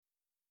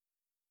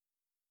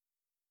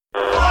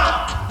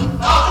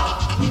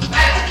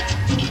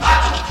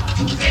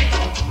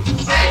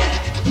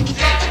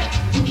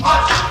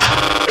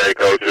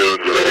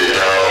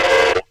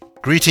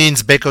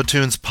Greetings, Beko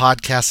Tunes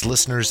podcast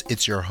listeners.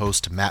 It's your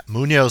host, Matt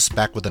Munoz,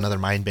 back with another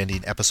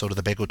mind-bending episode of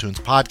the Beko Tunes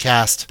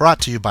podcast, brought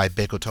to you by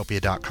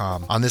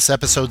Bekotopia.com. On this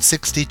episode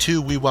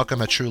 62, we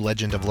welcome a true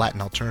legend of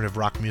Latin alternative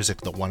rock music,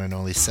 the one and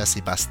only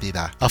Ceci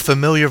Bastida. A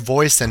familiar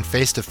voice and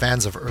face to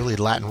fans of early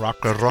Latin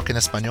rock en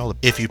español,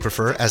 if you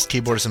prefer, as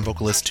keyboardist and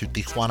vocalist to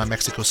Tijuana,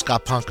 Mexico ska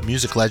punk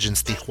music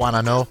legends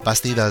Tijuana No,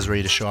 Bastida is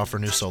ready to show off her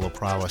new solo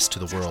prowess to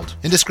the world.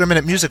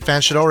 Indiscriminate music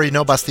fans should already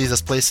know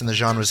Bastida's place in the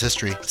genre's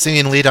history.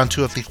 Singing lead on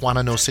two of Tijuana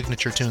No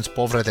signature tunes,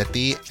 Pobre de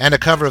Ti, and a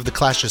cover of The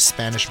Clash's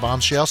Spanish Bomb,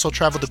 she also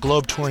traveled the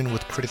globe touring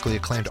with critically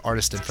acclaimed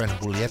artist and friend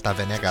Julieta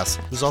Venegas,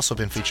 who's also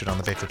been featured on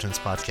the Beko Tunes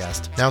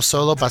podcast. Now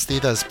solo,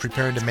 Bastida is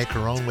preparing to make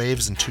her own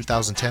waves in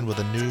 2010 with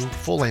a new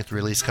full-length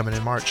release coming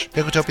in March.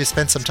 Bekotopia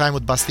spent some time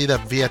with Bastida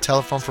via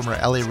telephone from her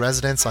LA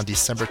residence on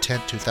December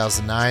 10,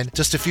 2009,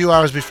 just a few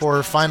hours before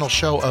her final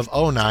show of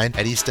 '09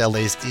 at East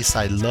LA's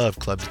Eastside Love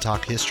Club to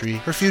talk history,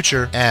 her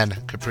future,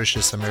 and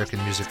capricious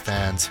American music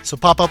fans. So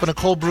pop open a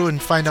cold brew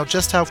and find out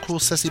just how cool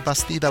Ceci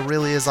Bastida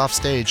really is off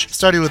stage.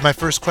 Starting with my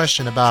first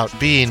question about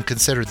being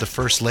considered the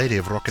first lady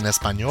of rock en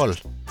español.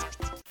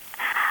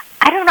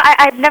 I don't know.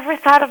 I've never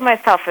thought of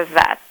myself as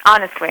that,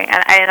 honestly.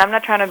 And I'm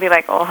not trying to be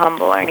like all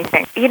humble or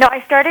anything. You know,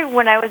 I started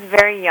when I was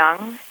very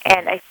young,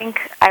 and I think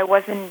I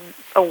wasn't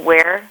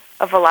aware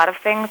of a lot of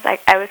things.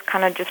 I was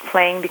kind of just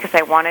playing because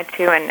I wanted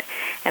to, and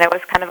I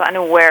was kind of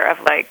unaware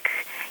of, like,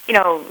 you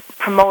know,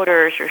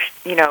 promoters or,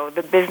 you know,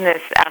 the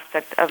business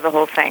aspect of the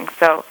whole thing.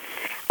 So,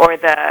 or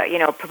the, you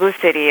know,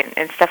 publicity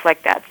and stuff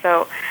like that.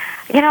 So,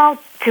 you know,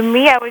 to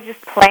me, I was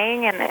just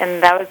playing,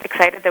 and I was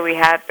excited that we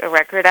had a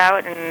record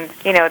out, and,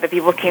 you know, the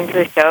people came to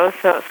the show.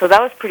 So that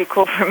was pretty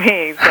cool for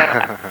me.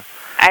 So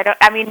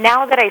I mean,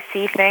 now that I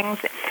see things,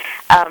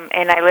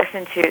 and I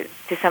listen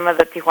to some of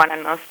the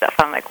Tijuana No stuff,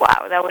 I'm like,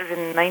 wow, that was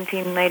in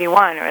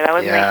 1991, or that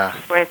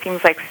was where it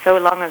seems like so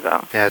long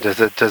ago. Yeah,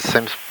 it does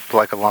seem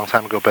like a long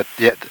time ago, but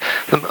yet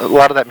a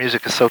lot of that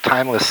music is so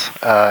timeless,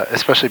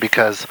 especially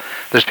because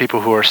there's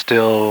people who are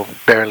still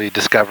barely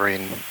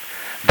discovering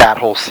that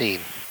whole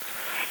scene.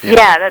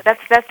 Yeah,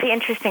 that's the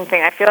interesting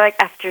thing. I feel like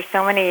after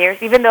so many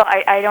years, even though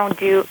I don't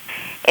do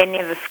any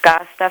of the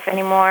ska stuff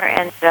anymore,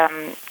 and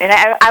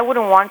I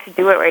wouldn't want to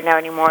do it right now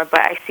anymore, but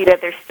I see that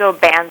there's still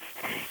bands,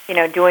 you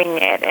know, doing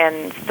it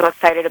and still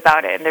excited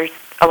about it, and there's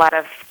a lot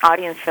of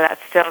audience for that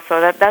still,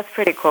 so that's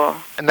pretty cool.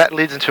 And that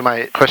leads into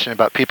my question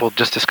about people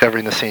just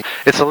discovering the scene.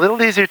 It's a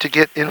little easier to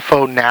get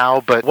info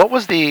now, but what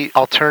was the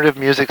alternative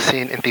music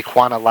scene in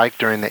Tijuana like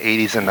during the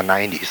 80s and the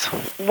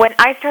 90s? When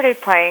I started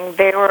playing,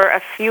 there were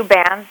a few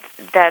bands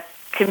that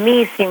to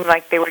me seemed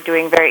like they were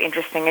doing very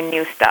interesting and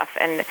new stuff,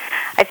 and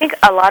I think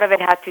a lot of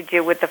it had to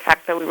do with the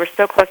fact that we were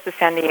so close to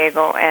San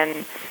Diego,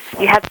 and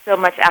you had so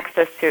much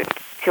access to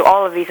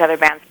all of these other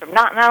bands from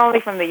not only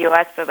from the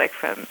U.S. but like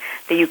from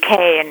the UK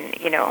and,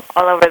 you know,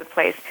 all over the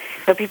place.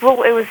 So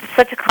it was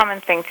such a common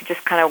thing to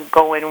just kind of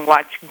go and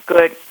watch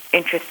good,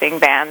 interesting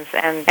bands,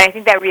 and I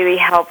think that really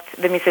helped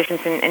the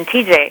musicians in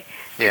TJ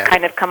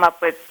kind of come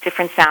up with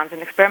different sounds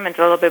and experiment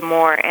a little bit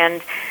more.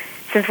 And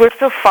since we're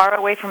so far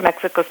away from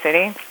Mexico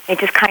City, it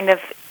just kind of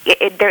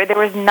there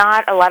was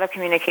not a lot of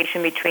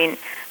communication between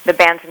the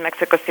bands in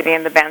Mexico City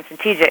and the bands in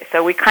TJ.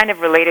 So we kind of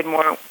related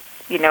more,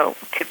 you know,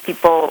 to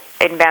people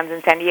in bands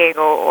in San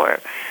Diego or,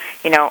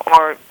 you know,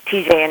 or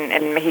TJ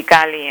in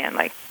Mexicali and,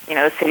 like, you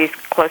know, the cities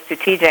close to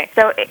TJ.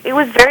 So it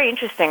was very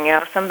interesting. You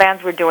know, some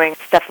bands were doing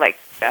stuff like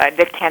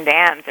Dead Can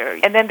Dance,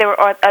 and then there were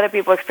other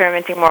people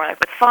experimenting more like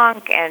with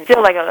funk, and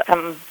still like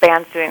some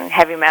bands doing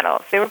heavy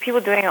metal. There were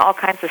people doing all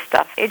kinds of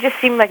stuff. It just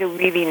seemed like a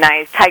really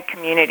nice, tight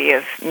community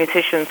of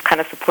musicians kind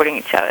of supporting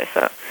each other.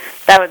 So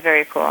that was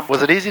very cool.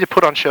 Was it easy to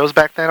put on shows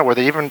back then, or were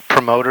there even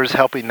promoters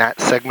helping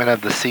that segment of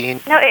the scene?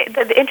 No,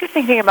 the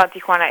interesting thing about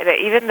Tijuana is that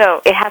even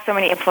though it has so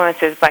many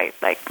influences by,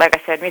 like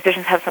I said,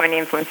 musicians have so many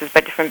influences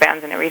by different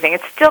bands and everything,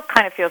 it still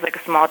kind of feels like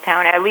a small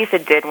town. At least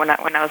it did when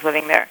I was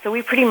living there. So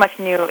we pretty much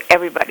knew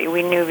everybody.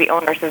 We knew the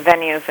owners of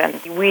venues,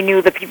 and we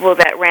knew the people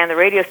that ran the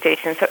radio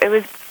station. So it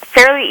was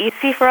fairly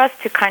easy for us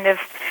to kind of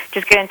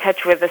just get in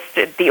touch with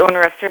the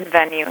owner of certain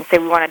venue and say,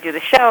 we want to do the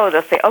show.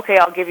 They'll say, okay,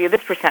 I'll give you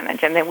this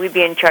percentage, and then we'd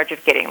be in charge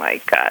of getting,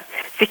 like,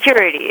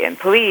 security and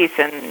police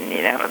and,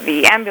 you know,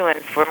 the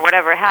ambulance for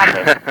whatever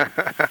happened.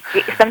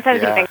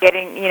 Sometimes even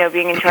getting, you know,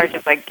 being in charge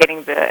of, like,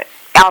 getting the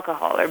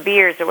alcohol or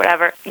beers or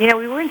whatever. You know,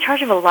 we were in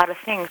charge of a lot of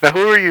things. Now,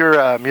 who were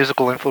your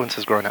musical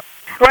influences growing up?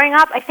 Growing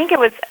up, I think it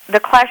was The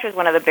Clash was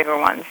one of the bigger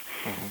ones.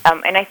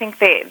 Mm-hmm. And I think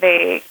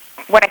they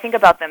when I think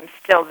about them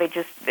still, they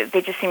just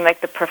seem like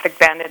the perfect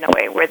band in a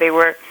way, where they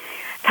were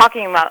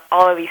talking about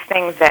all of these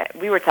things that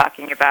we were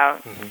talking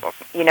about,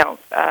 you know,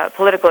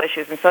 political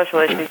issues and social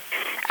issues.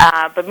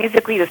 But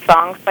musically, the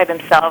songs by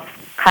themselves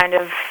kind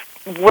of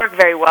work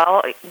very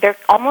well. They're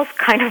almost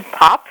kind of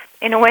pop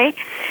in a way,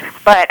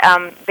 but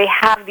they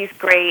have these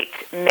great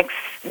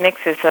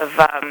mixes of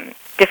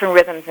different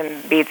rhythms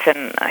and beats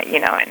and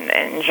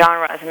and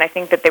genres, and I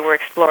think that they were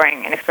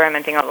exploring and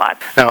experimenting a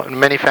lot. Now,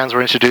 many fans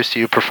were introduced to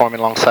you performing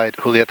alongside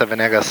Julieta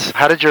Venegas.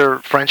 How did your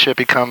friendship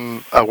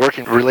become a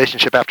working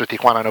relationship after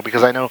Tijuana No?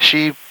 Because I know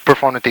she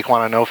performed at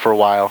Tijuana No for a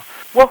while,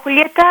 Well,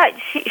 Julieta,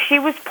 she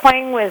was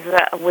playing with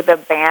a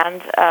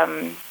band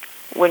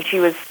when she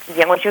was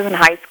in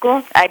high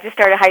school. I just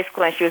started high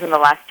school, and she was in the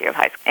last year of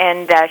high school.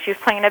 And she was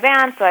playing in a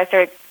band, so I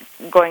started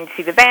going to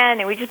see the band,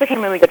 and we just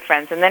became really good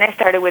friends. And then I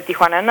started with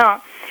Tijuana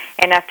No,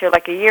 and after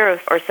like a year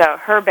or so,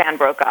 her band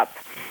broke up.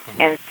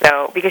 And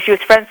so, because she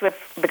was friends with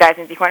the guys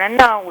in Tijuana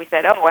No, we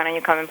said, oh, why don't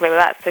you come and play with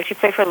us? So she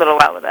played for a little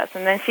while with us.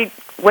 And then she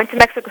went to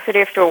Mexico City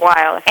after a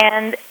while.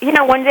 And,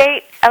 one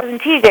day I was in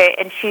TJ,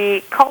 and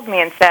she called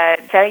me and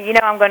said,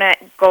 I'm going to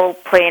go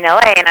play in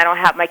LA, and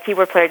my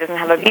keyboard player doesn't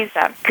have a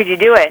visa. Could you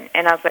do it?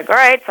 And I was like, all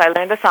right. So I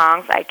learned the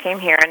songs. I came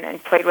here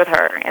and played with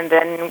her. And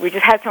then we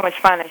just had so much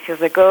fun. And she was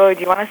like, oh, do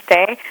you want to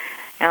stay?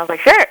 And I was like,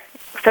 sure.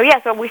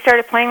 So we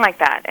started playing like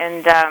that,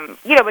 and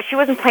but she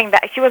wasn't playing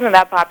that. She wasn't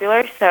that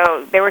popular,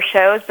 so there were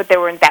shows, but there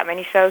weren't that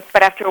many shows.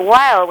 But after a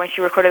while, when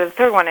she recorded the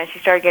third one and she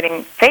started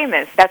getting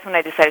famous, that's when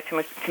I decided to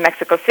move to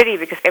Mexico City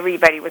because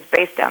everybody was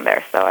based down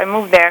there. So I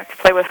moved there to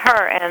play with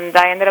her, and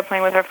I ended up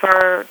playing with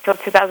her till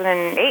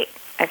 2008.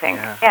 I think.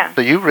 Yeah.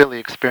 So you really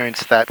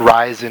experienced that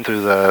rise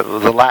into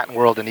the Latin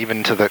world and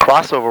even to the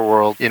crossover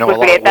world, along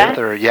with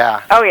her.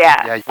 Yeah. Oh,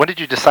 yeah. Yeah. When did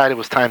you decide it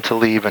was time to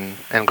leave and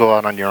go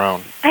out on your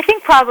own? I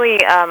think probably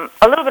a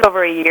little bit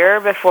over a year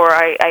before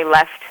I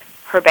left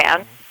her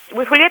band.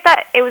 With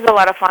Julieta, it was a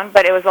lot of fun,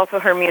 but it was also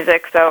her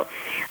music, so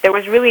there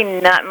was really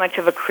not much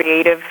of a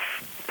creative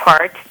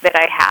part that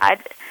I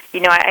had.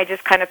 I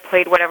just kind of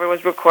played whatever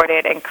was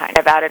recorded and kind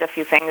of added a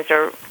few things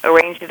or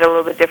arranged it a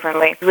little bit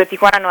differently. With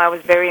Tijuana No, I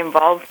was very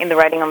involved in the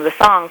writing of the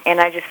songs, and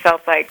I just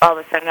felt like all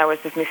of a sudden I was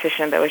this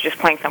musician that was just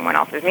playing someone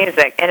else's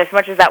music. And as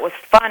much as that was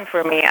fun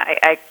for me,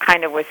 I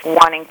kind of was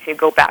wanting to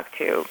go back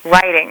to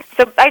writing.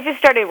 So I just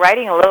started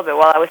writing a little bit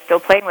while I was still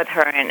playing with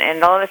her,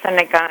 and all of a sudden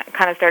I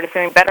kind of started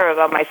feeling better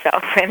about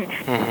myself.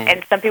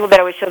 And some people that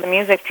I would show the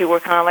music to were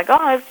kind of like,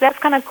 oh, that's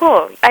kind of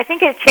cool. I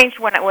think it changed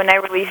when I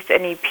released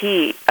an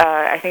EP.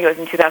 I think it was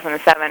in 2007.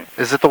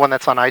 Is it the one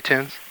that's on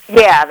iTunes?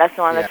 Yeah, that's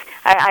the one. Yeah.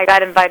 I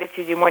got invited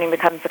to do Morning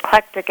Becomes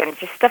Eclectic and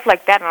just stuff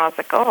like that, and I was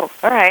like, oh,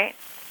 all right.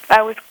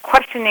 I was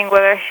questioning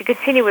whether I should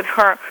continue with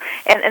her.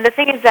 And the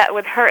thing is that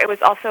with her, it was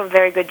also a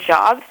very good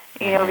job,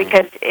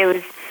 because it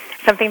was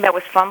something that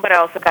was fun, but I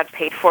also got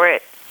paid for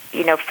it,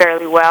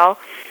 fairly well.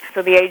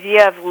 So the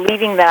idea of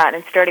leaving that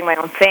and starting my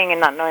own thing and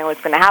not knowing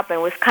what's going to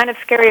happen was kind of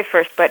scary at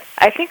first, but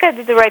I think I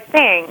did the right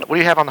thing. What do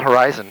you have on the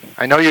horizon?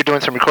 I know you're doing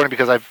some recording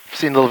because I've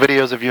seen little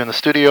videos of you in the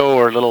studio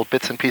or little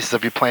bits and pieces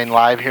of you playing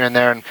live here and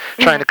there and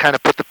trying to kind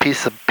of put the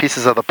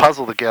pieces of the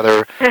puzzle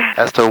together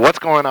as to what's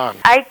going on.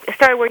 I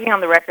started working on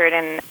the record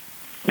in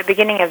the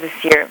beginning of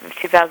this year, of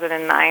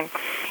 2009.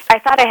 I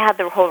thought I had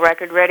the whole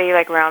record ready,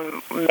 like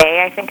around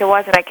May, I think it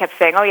was, and I kept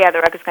saying, oh yeah, the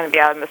record's going to be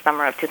out in the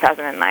summer of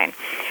 2009.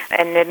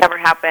 And it never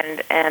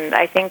happened, and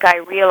I think I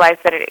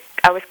realized that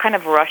I was kind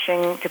of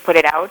rushing to put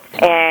it out,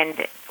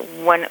 and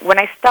when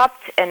I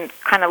stopped and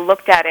kind of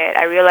looked at it,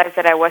 I realized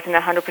that I wasn't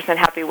 100%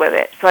 happy with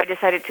it. So I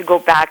decided to go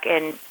back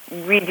and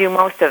redo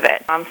most of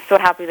it. I'm so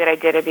happy that I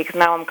did it because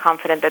now I'm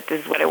confident that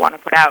this is what I want to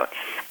put out.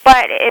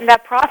 But in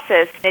that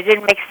process, it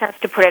didn't make sense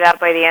to put it out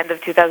by the end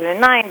of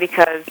 2009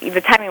 because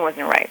the timing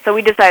wasn't right. So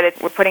we decided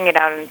we're putting it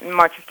out in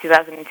March of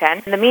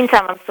 2010. In the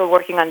meantime, I'm still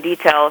working on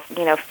details.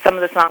 Some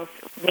of the songs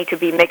need to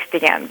be mixed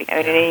again.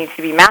 It needs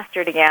to be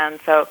mastered again.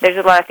 So there's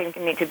a lot of things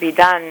that need to be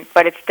done,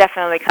 but it's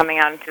definitely coming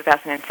out in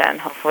 2010,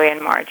 hopefully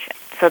in March.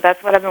 So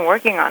that's what I've been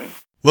working on.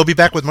 We'll be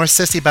back with more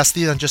Ceci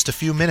Bastida in just a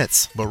few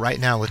minutes, but right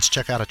now let's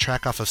check out a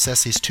track off of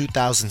Ceci's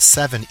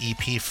 2007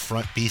 EP,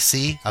 Front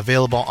BC,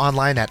 available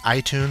online at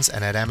iTunes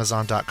and at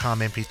Amazon.com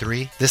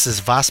MP3. This is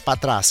Vas Pa'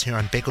 Atrás here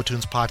on Beco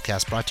Tunes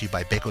Podcast, brought to you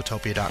by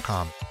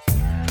Becotopia.com.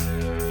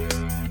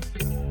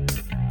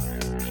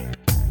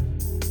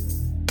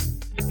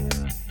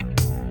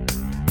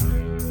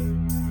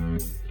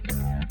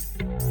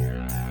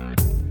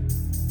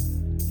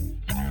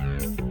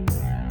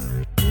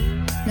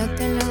 No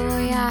te lo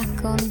voy a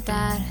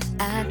contar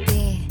a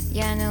ti,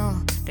 ya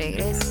no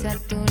regresa a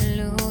tu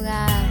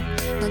lugar.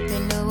 No te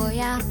lo voy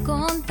a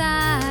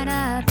contar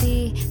a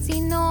ti, si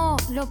no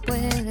lo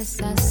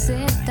puedes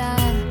aceptar.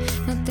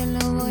 No te lo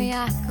voy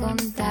a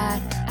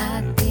contar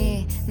a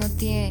ti, no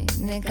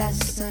tiene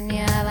caso ni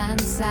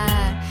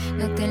avanzar.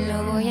 No te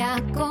lo voy a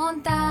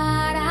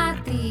contar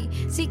a ti,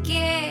 si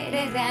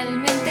quieres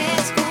realmente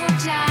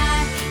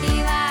escuchar.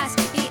 Y vas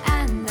y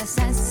andas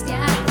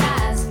hacia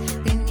atrás,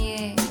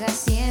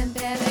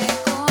 siempre a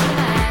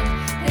recordar,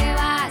 te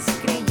vas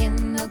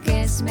creyendo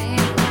que es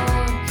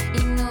mejor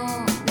y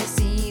no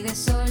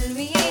decides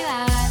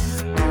olvidar.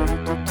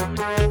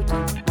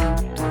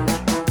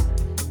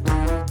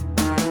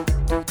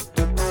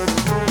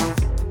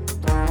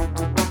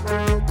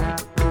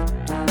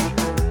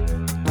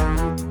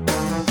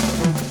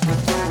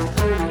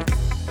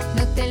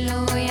 No te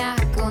lo voy a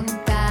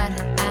contar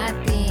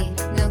a ti,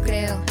 no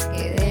creo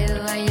que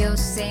deba yo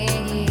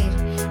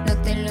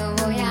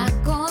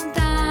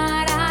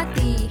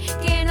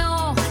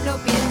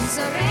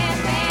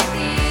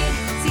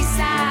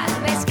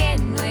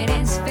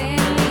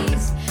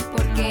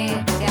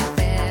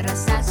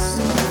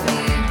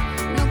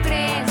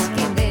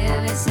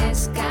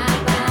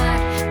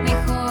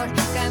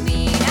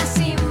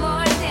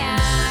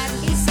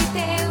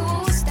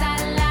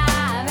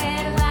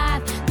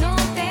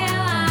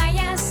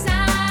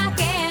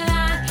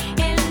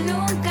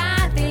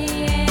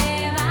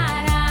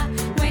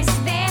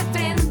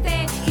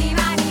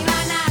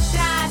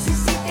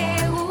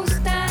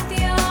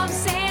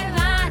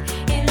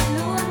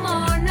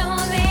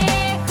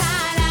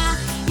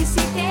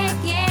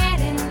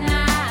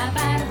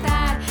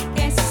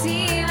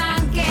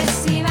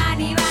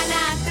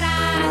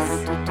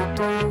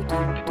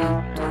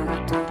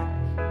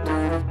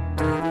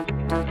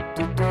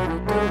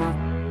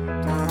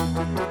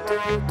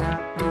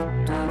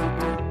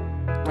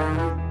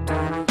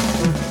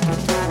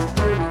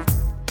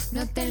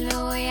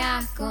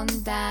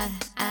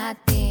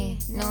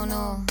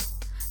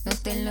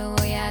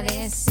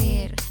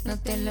no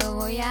te lo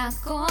voy a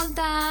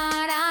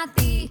contar a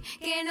ti,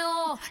 que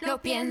no lo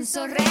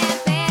pienso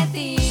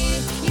repetir.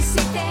 Y si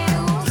te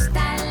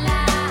gusta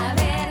la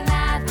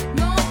verdad,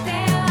 no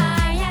te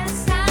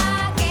vayas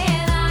a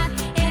quedar,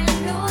 él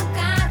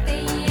nunca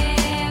te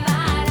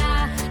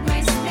llevará, no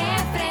es de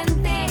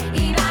frente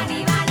y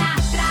van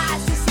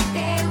atrás. Y si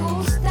te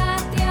gusta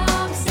te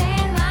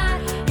observar,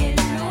 el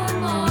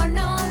humo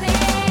no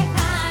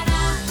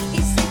dejará.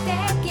 Y si te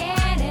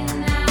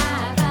quieren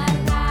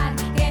agarrar,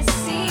 que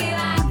si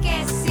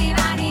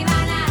van y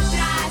van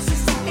atrás. Y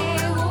si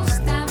te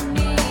gusta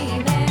mi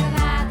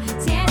verdad,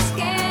 si es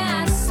que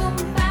das un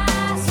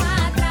paso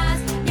atrás,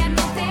 ya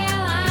no te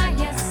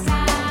vayas a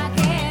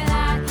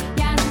quedar,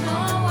 ya no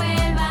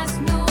vuelvas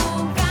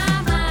nunca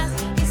más.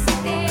 Y si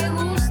te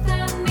gusta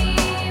mi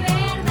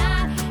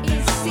verdad, y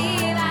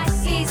si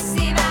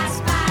vas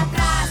para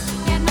atrás,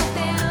 ya no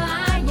te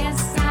vayas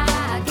a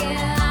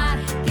quedar,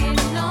 que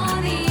no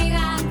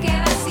digan que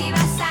vas y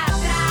vas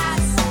atrás.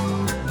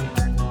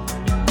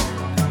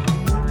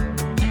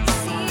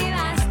 Si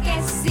vas, que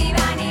si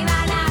van y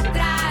van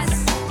atrás.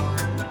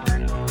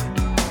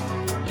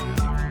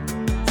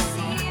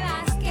 Si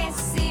vas, que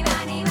si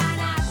van y van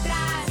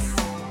atrás.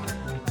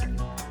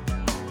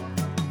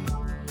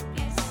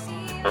 Que si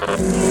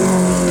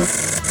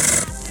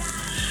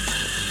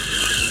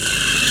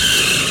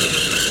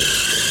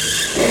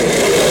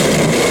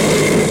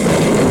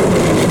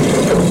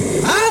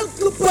Al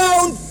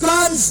Capone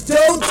guns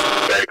don't.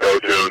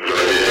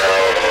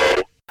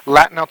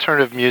 Latin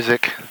alternative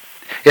music,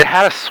 it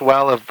had a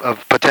swell of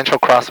potential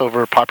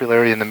crossover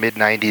popularity in the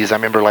mid-90s. I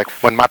remember like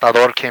when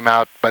Matador came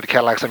out by the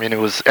Cadillacs, I mean, it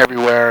was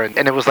everywhere,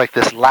 and it was like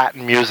this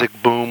Latin music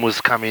boom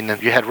was coming,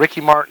 and you had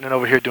Ricky Martin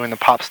over here doing the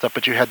pop stuff,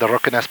 but you had the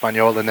rock en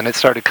español, and then it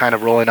started kind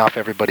of rolling off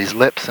everybody's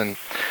lips, and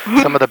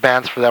some of the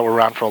bands for that were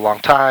around for a long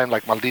time,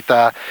 like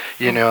Maldita,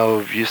 you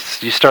know, you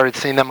started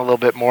seeing them a little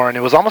bit more, and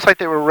it was almost like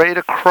they were ready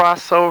to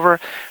cross over,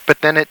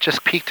 but then it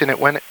just peaked, and it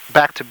went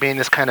back to being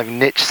this kind of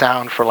niche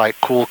sound for like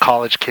cool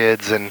college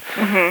kids. And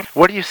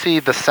what do you see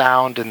the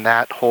sound in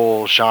that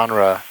whole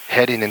genre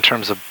heading in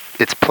terms of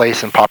its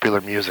place in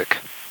popular music?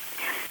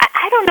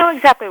 I don't know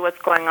exactly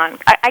what's going on.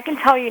 I can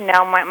tell you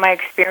now, my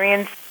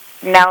experience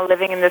now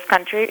living in this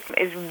country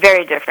is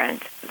very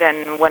different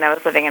than when I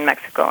was living in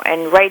Mexico.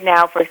 And right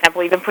now, for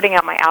example, even putting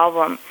out my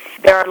album,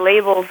 there are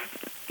labels,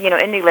 you know,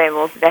 indie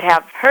labels that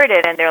have heard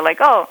it, and they're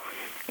like, oh,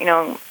 you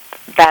know,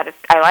 that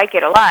I like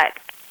it a lot.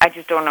 I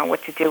just don't know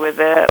what to do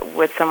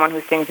with someone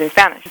who sings in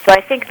Spanish. So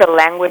I think the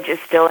language is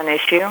still an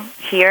issue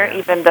here,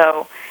 even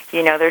though,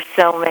 you know, there's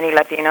so many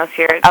Latinos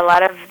here. A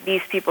lot of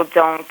these people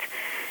don't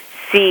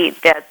see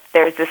that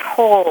there's this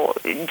whole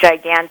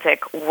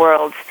gigantic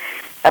world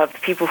of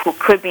people who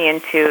could be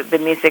into the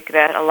music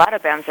that a lot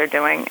of bands are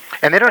doing.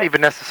 And they don't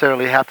even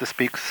necessarily have to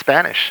speak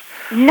Spanish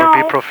No.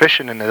 or be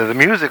proficient in it. The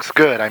music's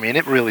good. I mean,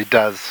 it really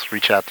does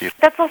reach out to you.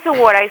 That's also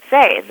what I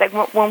say. It's like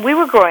when we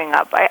were growing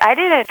up, I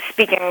didn't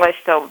speak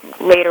English till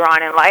later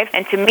on in life.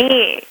 And to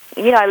me,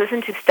 you know, I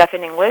listened to stuff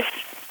in English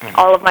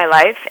all of my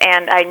life,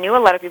 and I knew a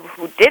lot of people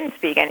who didn't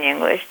speak any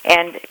English,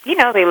 and, you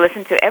know, they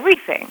listened to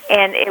everything,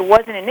 and it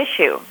wasn't an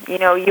issue. You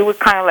know, you would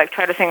kind of like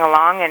try to sing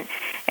along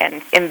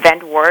and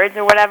invent words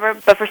or whatever,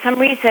 but for some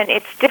reason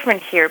it's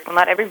different here. Well,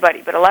 not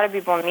everybody, but a lot of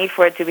people need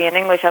for it to be in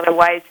English,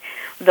 otherwise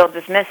they'll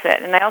dismiss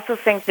it. And I also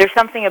think there's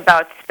something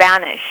about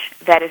Spanish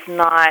that is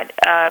not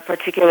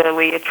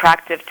particularly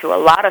attractive to a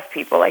lot of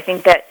people. I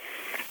think that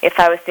if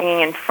I was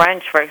singing in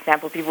French, for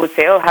example, people would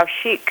say, oh, how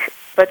chic.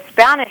 But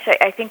Spanish,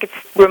 I think it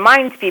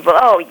reminds people,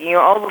 oh, you know,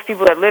 all those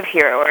people that live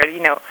here, or, you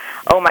know,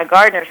 oh, my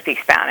gardener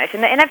speaks Spanish.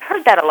 And I've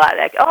heard that a lot,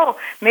 like, oh,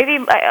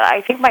 maybe I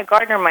think my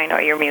gardener might know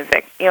your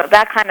music. You know,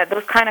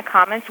 those kind of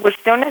comments,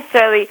 which don't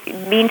necessarily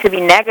mean to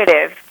be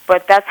negative,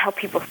 but that's how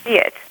people see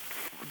it.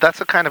 That's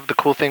the kind of the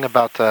cool thing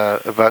about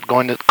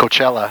going to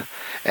Coachella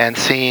and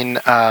seeing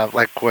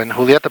like when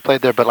Julieta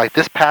played there. But like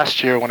this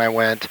past year when I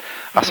went,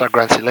 I saw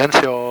Gran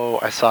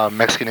Silencio, I saw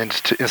Mexican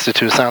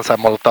Institute of Sound, I saw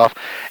Molotov,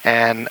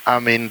 and I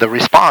mean the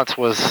response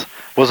was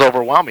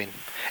overwhelming.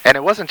 And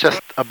it wasn't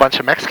just a bunch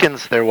of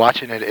Mexicans there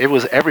watching it; it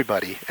was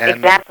everybody. And,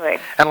 Exactly.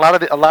 And a lot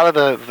of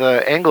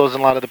the Anglos and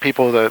a lot of the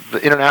people, the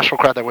international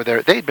crowd that were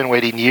there, they'd been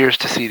waiting years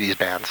to see these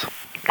bands.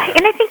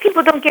 And I think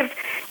people don't give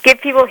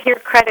people here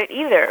credit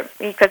either,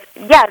 because,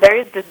 yeah, there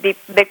is this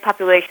big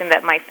population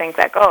that might think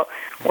like, oh,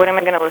 what am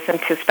I going to listen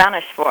to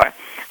Spanish for?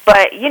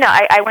 But, you know,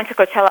 I went to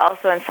Coachella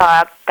also and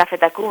saw Café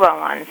Tacuba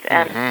once,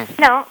 and,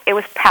 you know, it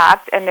was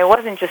packed, and there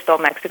wasn't just all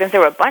Mexicans.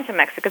 There were a bunch of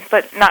Mexicans,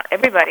 but not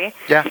everybody.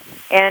 Yeah.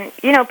 And,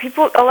 you know,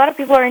 a lot of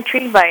people are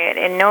intrigued by it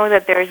and know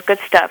that there's good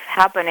stuff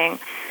happening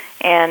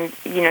and,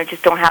 you know,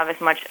 just don't have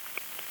as much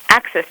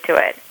access to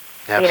it,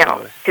 Absolutely. You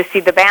know, to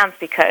see the bands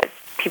because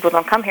people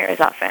don't come here as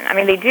often. I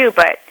mean, they do,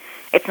 but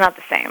it's not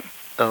the same.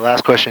 The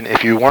last question,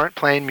 if you weren't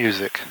playing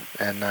music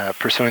and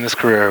pursuing this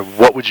career,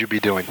 what would you be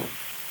doing?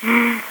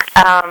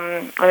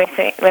 Let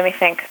me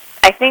think.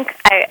 I think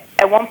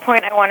at one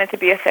point I wanted to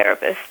be a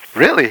therapist.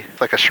 Really?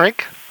 Like a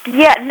shrink?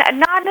 Yeah,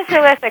 not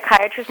necessarily a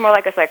psychiatrist, more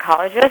like a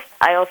psychologist.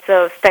 I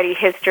also study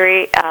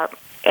history.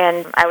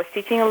 And I was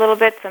teaching a little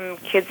bit, some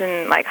kids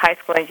in like high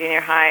school and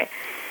junior high.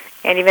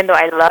 And even though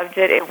I loved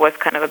it, it was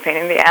kind of a pain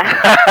in the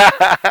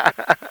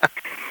ass.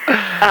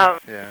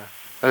 Yeah.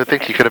 I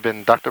think you could have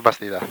been Dr.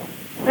 Bastida.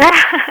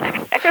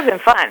 That could have been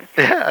fun.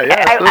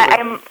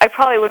 Yeah, I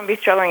probably wouldn't be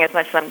struggling as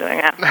much as I'm doing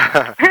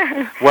now.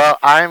 Well,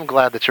 I'm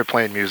glad that you're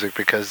playing music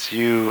because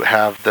you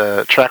have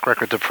the track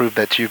record to prove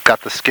that you've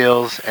got the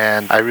skills,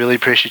 and I really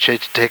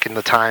appreciate you taking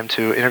the time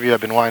to interview.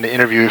 I've been wanting to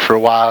interview you for a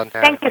while.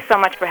 Thank you so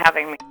much for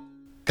having me.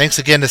 Thanks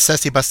again to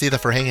Ceci Bastida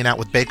for hanging out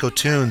with Beko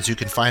Tunes. You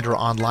can find her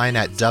online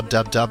at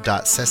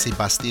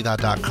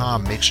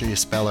www.cecibastida.com. Make sure you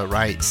spell it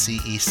right,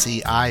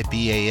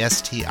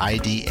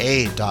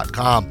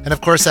 CECIBASTIDA.com. And of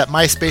course at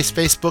MySpace,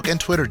 Facebook, and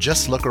Twitter,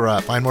 just look her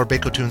up. Find more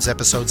Beko Tunes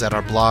episodes at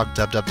our blog,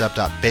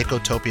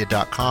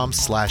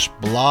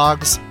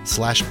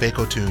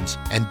 www.bekotopia.com/blogs/BekoTunes.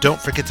 And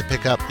don't forget to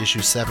pick up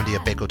issue 70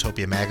 of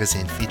Bekotopia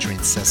magazine featuring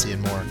Ceci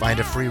and more. Find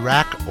a free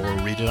rack or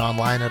read it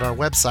online at our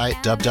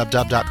website,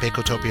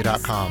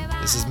 www.bekotopia.com.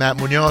 This is Matt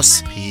Munoz.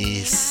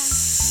 Peace.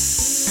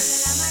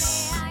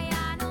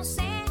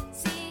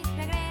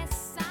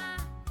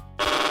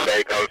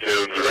 Beko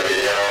Tunes